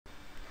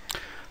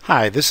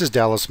Hi, this is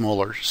Dallas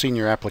Moeller,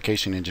 Senior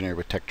Application Engineer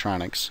with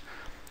Tektronix.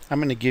 I'm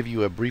going to give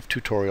you a brief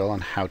tutorial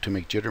on how to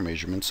make jitter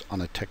measurements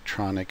on a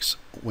Tektronix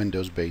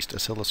Windows-based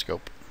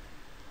oscilloscope.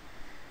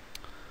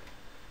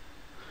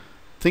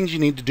 Things you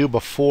need to do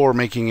before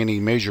making any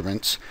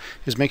measurements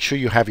is make sure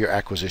you have your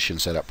acquisition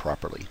set up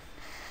properly.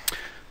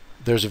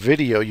 There's a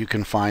video you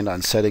can find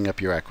on setting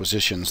up your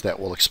acquisitions that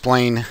will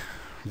explain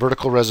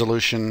vertical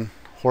resolution,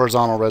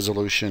 horizontal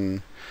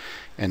resolution,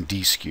 and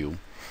D-skew.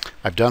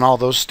 I've done all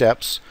those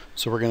steps,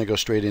 so we're going to go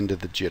straight into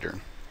the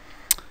jitter.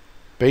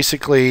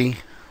 Basically,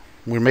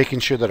 we're making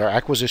sure that our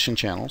acquisition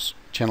channels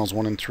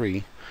 1 and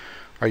 3,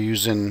 are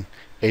using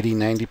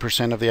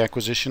 80–90% of the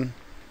acquisition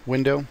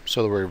window,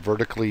 so that we're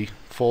vertically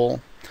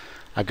full.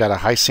 I've got a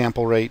high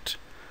sample rate.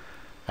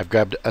 I've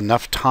grabbed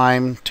enough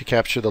time to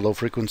capture the low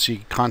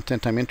frequency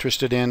content I'm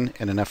interested in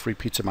and enough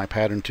repeats of my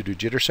pattern to do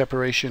jitter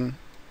separation.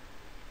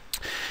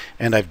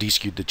 And I've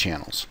de-skewed the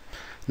channels.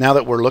 Now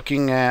that we're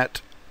looking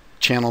at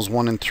channels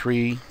 1 and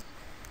 3,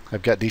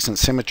 I've got decent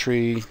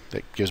symmetry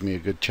that gives me a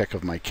good check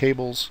of my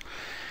cables,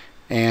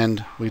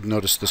 and we've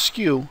noticed the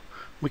skew.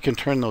 We can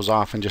turn those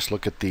off and just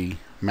look at the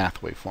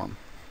math waveform,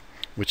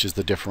 which is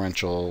the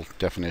differential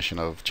definition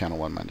of channel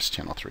 1 minus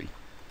channel 3.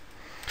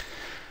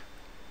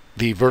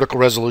 The vertical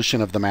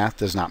resolution of the math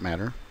does not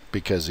matter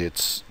because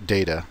it's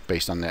data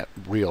based on that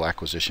real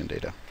acquisition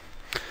data.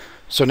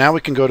 So now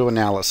we can go to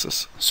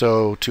analysis.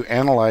 So to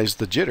analyze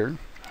the jitter,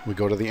 we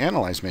go to the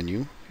Analyze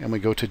menu and we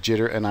go to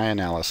Jitter and Eye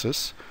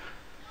Analysis,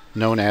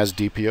 known as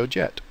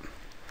DPOJet.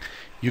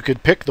 You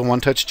could pick the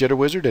one-touch jitter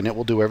wizard and it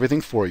will do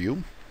everything for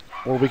you,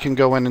 or we can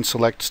go in and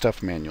select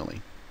stuff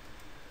manually.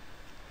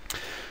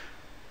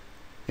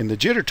 In the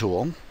jitter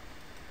tool,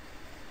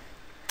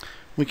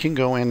 we can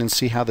go in and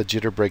see how the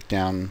jitter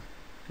breakdown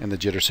and the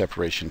jitter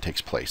separation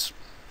takes place.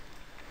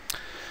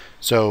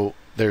 So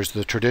there's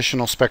the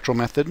traditional spectral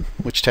method,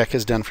 which Tech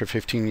has done for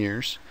 15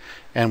 years,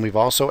 and we've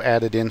also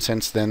added in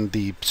since then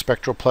the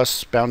spectral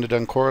plus bounded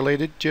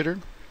uncorrelated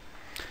jitter.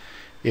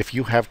 If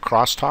you have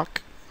crosstalk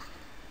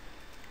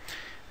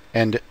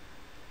and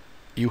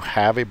you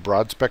have a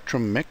broad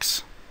spectrum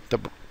mix, the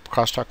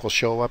crosstalk will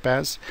show up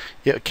as,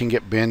 it can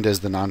get binned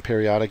as the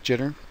non-periodic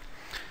jitter,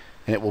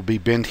 and it will be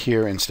binned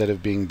here instead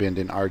of being binned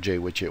in RJ,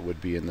 which it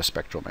would be in the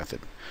spectral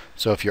method.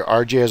 So if your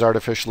RJ is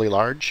artificially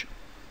large,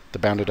 the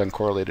bounded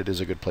uncorrelated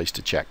is a good place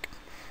to check.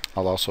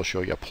 I'll also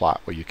show you a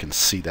plot where you can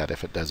see that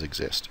if it does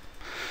exist.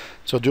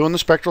 So doing the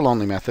spectral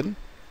only method,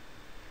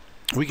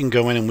 we can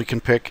go in and we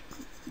can pick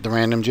the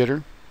random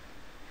jitter,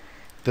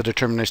 the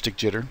deterministic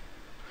jitter,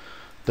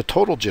 the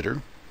total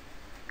jitter,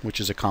 which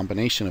is a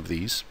combination of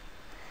these.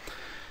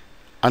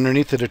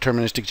 Underneath the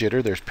deterministic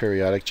jitter, there's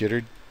periodic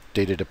jitter,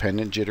 data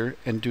dependent jitter,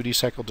 and duty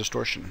cycle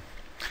distortion.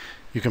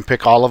 You can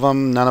pick all of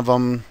them. None of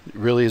them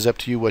really is up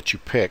to you what you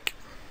pick.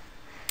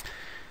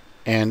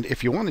 And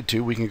if you wanted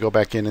to, we can go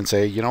back in and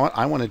say, you know what,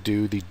 I want to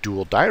do the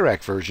dual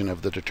Dirac version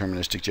of the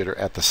deterministic jitter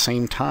at the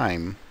same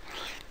time,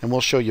 and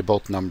we'll show you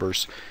both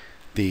numbers,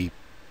 the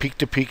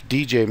peak-to-peak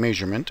DJ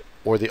measurement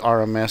or the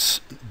RMS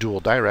dual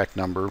Dirac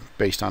number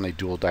based on a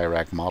dual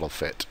Dirac model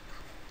fit.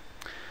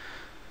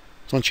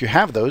 So once you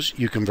have those,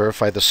 you can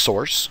verify the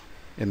source.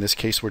 In this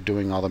case, we're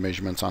doing all the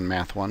measurements on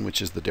Math 1,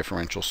 which is the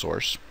differential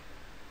source.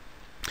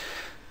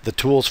 The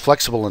tool's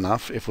flexible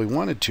enough, if we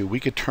wanted to, we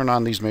could turn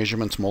on these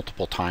measurements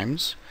multiple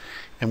times,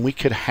 and we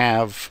could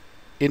have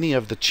any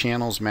of the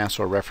channels, mass,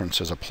 or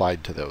references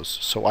applied to those.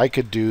 So I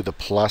could do the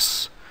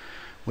plus,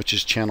 which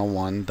is channel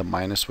 1, the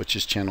minus, which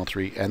is channel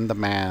 3, and the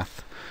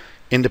math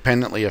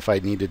independently if I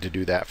needed to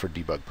do that for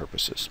debug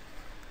purposes.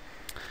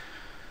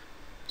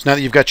 So now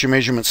that you've got your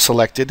measurements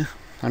selected,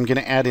 I'm going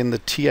to add in the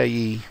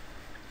TIE,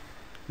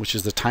 which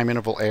is the time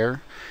interval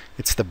error.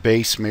 It's the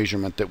base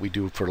measurement that we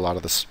do for a lot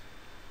of the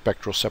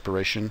spectral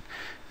separation,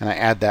 and I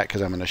add that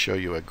because I'm going to show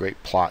you a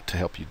great plot to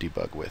help you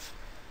debug with.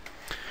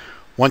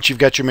 Once you've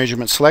got your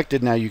measurements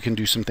selected, now you can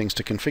do some things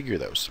to configure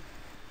those.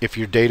 If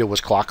your data was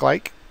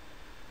clock-like,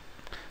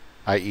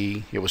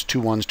 i.e. it was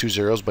 2 1s, 2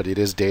 0s, but it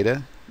is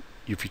data,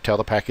 if you tell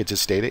the package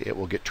it's data, it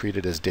will get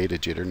treated as data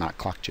jitter, not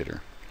clock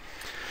jitter.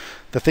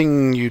 The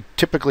thing you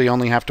typically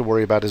only have to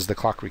worry about is the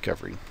clock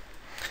recovery.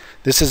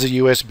 This is a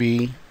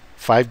USB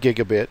 5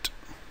 gigabit,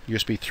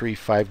 USB 3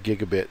 5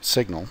 gigabit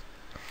signal.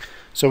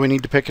 So we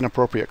need to pick an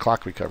appropriate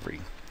clock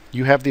recovery.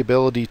 You have the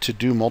ability to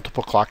do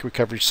multiple clock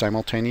recoveries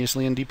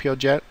simultaneously in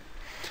DPOJet,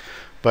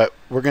 but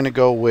we're going to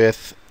go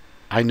with,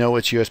 I know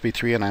it's USB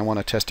 3 and I want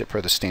to test it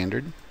per the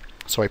standard.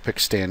 So I pick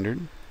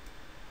standard,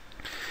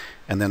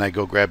 and then I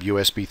go grab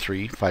USB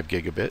 3 5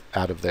 gigabit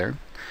out of there.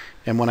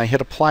 And when I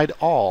hit applied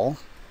all,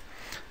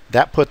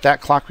 that put that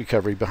clock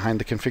recovery behind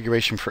the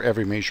configuration for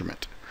every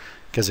measurement.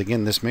 Because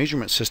again, this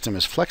measurement system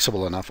is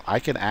flexible enough, I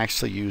can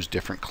actually use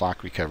different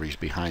clock recoveries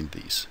behind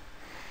these.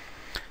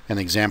 An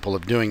example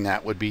of doing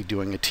that would be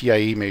doing a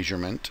TIE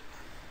measurement,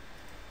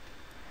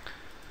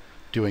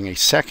 doing a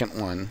second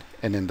one,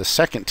 and in the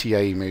second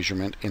TIE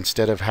measurement,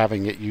 instead of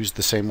having it use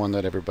the same one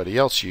that everybody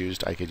else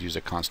used, I could use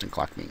a constant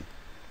clock mean.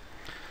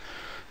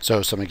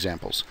 So some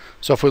examples.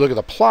 So if we look at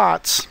the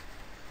plots,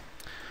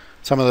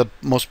 some of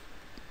the most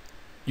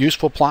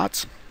Useful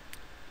plots.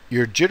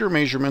 Your jitter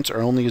measurements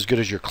are only as good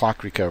as your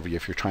clock recovery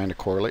if you're trying to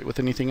correlate with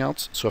anything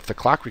else. So if the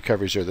clock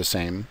recoveries are the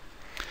same,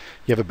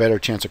 you have a better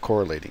chance of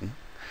correlating.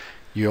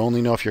 You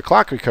only know if your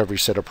clock recovery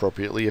is set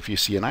appropriately if you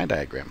see an eye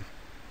diagram.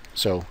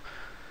 So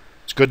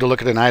it's good to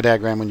look at an eye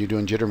diagram when you're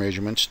doing jitter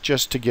measurements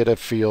just to get a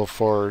feel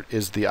for,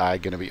 is the eye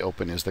going to be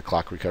open? Is the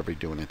clock recovery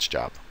doing its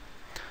job?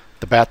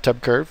 The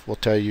bathtub curve will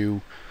tell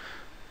you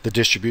the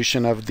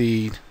distribution of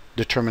the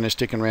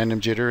deterministic and random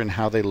jitter and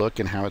how they look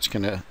and how it's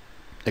going to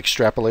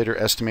extrapolate or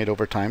estimate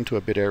over time to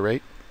a bit error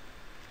rate.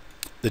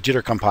 The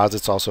jitter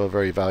composite's also a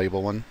very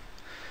valuable one.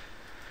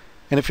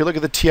 And if you look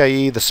at the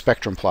TIE, the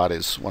spectrum plot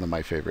is one of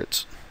my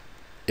favorites.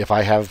 If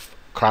I have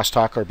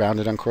crosstalk or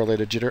bounded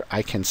uncorrelated jitter,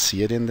 I can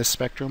see it in this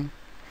spectrum.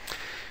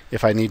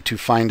 If I need to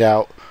find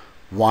out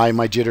why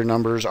my jitter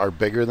numbers are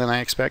bigger than I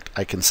expect,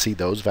 I can see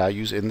those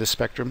values in this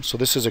spectrum. So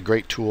this is a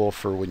great tool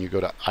for when you go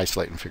to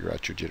isolate and figure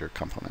out your jitter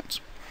components.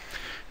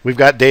 We've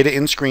got data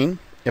in screen.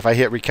 If I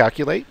hit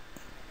recalculate,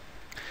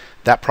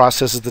 that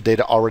processes the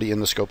data already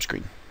in the scope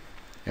screen,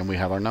 and we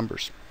have our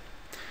numbers.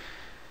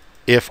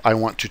 If I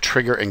want to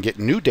trigger and get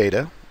new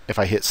data, if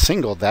I hit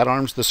single, that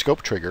arms the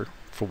scope trigger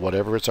for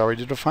whatever it's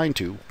already defined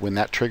to. When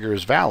that trigger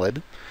is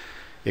valid,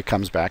 it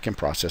comes back and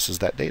processes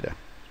that data.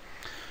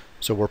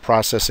 So we're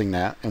processing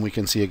that, and we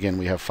can see again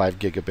we have 5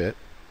 gigabit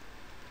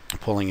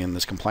pulling in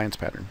this compliance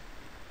pattern.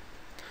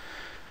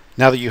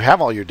 Now that you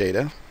have all your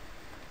data,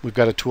 we've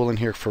got a tool in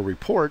here for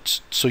reports,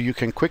 so you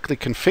can quickly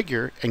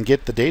configure and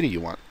get the data you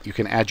want. You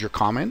can add your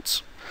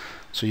comments,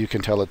 so you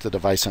can tell it the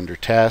device under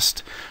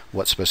test,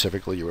 what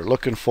specifically you were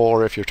looking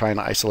for if you're trying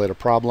to isolate a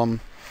problem.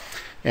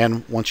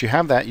 And once you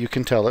have that, you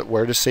can tell it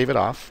where to save it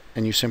off,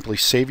 and you simply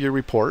save your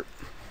report.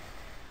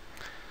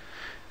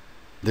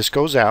 This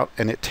goes out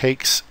and it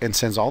takes and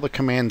sends all the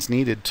commands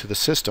needed to the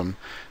system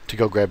to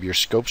go grab your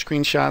scope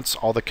screenshots,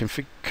 all the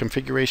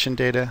configuration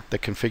data, the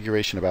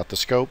configuration about the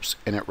scopes,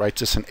 and it writes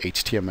us an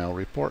HTML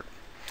report.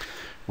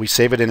 We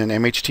save it in an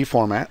MHT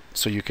format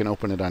so you can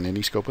open it on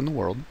any scope in the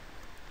world,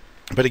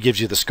 but it gives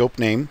you the scope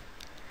name,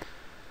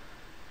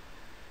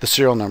 the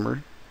serial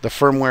number, the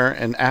firmware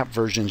and app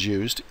versions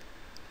used,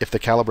 if the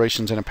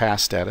calibration's in a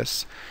pass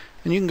status,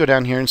 and you can go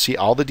down here and see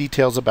all the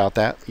details about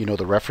that. You know,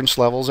 the reference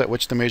levels at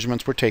which the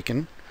measurements were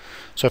taken.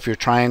 So if you're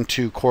trying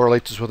to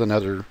correlate this with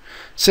another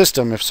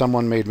system, if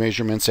someone made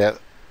measurements at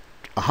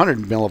 100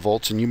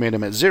 millivolts and you made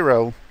them at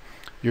 0,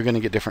 you're going to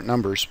get different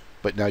numbers,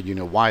 but now you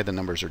know why the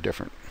numbers are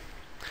different.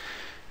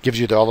 Gives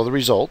you all of the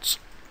results,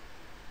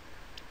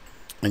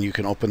 and you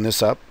can open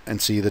this up and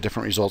see the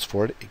different results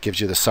for it. It gives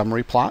you the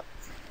summary plot,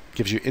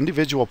 gives you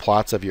individual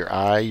plots of your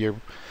eye, your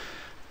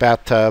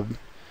bathtub,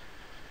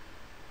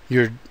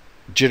 your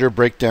jitter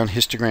breakdown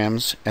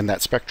histograms, and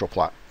that spectral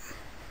plot.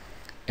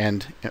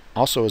 And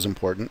also as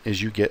important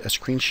is you get a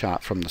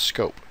screenshot from the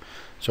scope.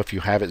 So if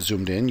you have it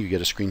zoomed in, you get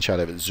a screenshot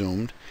of it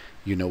zoomed.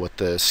 You know what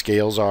the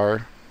scales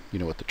are, you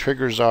know what the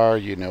triggers are,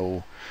 you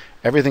know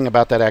everything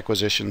about that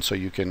acquisition, so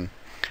you can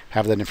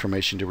have that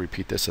information to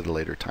repeat this at a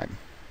later time.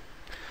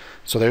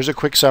 So there's a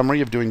quick summary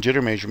of doing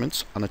jitter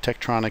measurements on a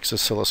Tektronix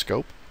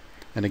oscilloscope.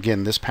 And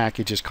again, this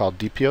package is called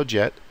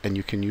DPOJet, and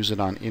you can use it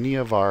on any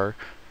of our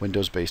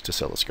Windows-based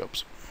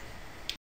oscilloscopes.